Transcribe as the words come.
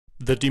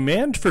The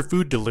demand for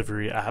food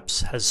delivery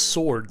apps has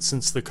soared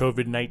since the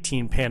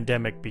COVID-19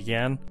 pandemic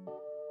began.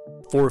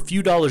 For a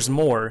few dollars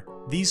more,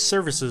 these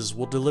services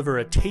will deliver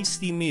a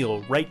tasty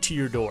meal right to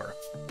your door,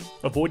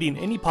 avoiding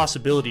any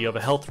possibility of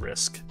a health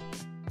risk.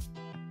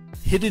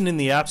 Hidden in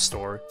the App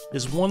Store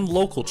is one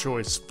local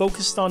choice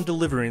focused on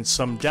delivering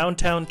some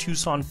Downtown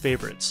Tucson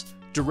favorites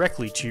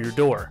directly to your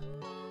door.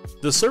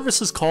 The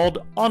service is called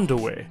Onda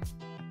Güey.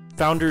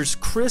 Founders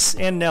Chris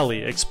and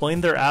Nelly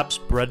explain their app's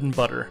bread and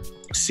butter.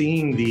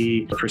 Seeing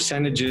the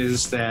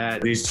percentages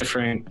that these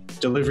different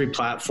delivery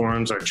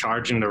platforms are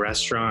charging the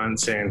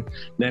restaurants and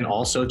then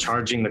also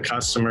charging the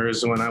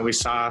customers, when we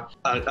saw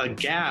a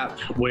gap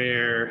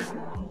where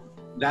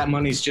that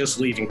money's just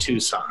leaving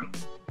Tucson,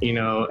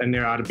 and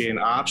there ought to be an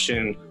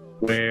option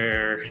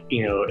where,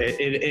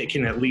 it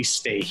can at least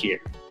stay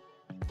here.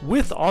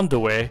 With Onda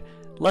Güey,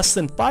 less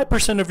than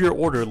 5% of your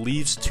order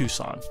leaves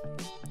Tucson.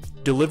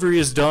 Delivery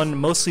is done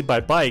mostly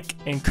by bike,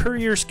 and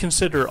couriers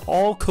consider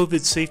all COVID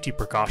safety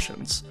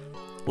precautions,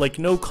 like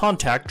no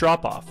contact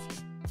drop-off.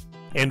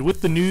 And with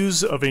the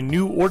news of a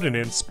new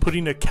ordinance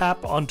putting a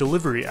cap on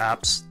delivery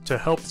apps to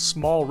help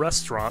small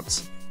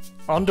restaurants,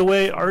 Onda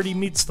Güey already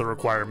meets the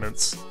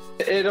requirements.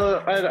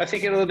 I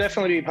think it'll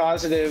definitely be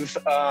positive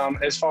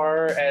as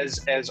far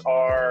as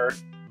our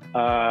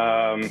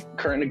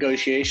current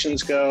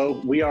negotiations go.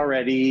 We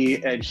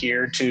already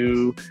adhere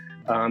to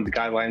the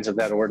guidelines of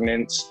that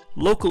ordinance.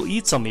 Local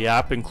eats on the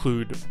app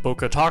include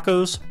Boca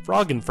Tacos,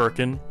 Frog and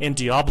Firkin, and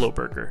Diablo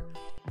Burger.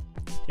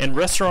 And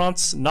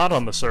restaurants not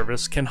on the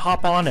service can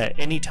hop on at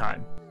any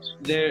time.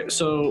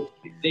 So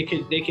they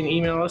can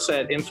email us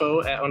at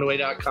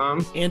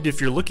info@ondagüey.com. And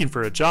if you're looking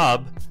for a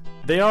job,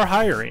 they are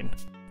hiring.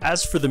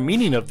 As for the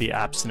meaning of the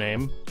app's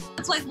name,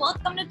 it's like,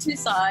 welcome to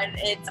Tucson.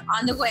 It's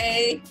Onda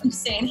Güey. I'm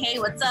just saying, hey,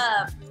 what's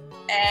up?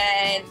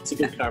 And it's a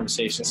good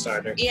conversation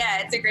starter.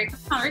 Yeah, it's a great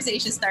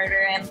conversation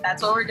starter, and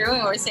that's what we're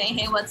doing. We're saying,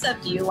 hey, what's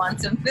up? Do you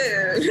want some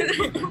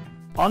food?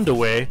 Onda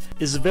Güey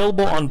is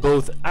available on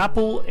both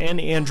Apple and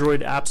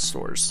Android app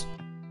stores.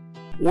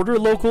 Order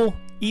local,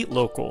 eat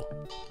local.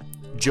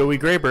 Joey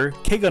Graber,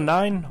 KGUN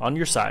 9 on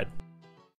your side.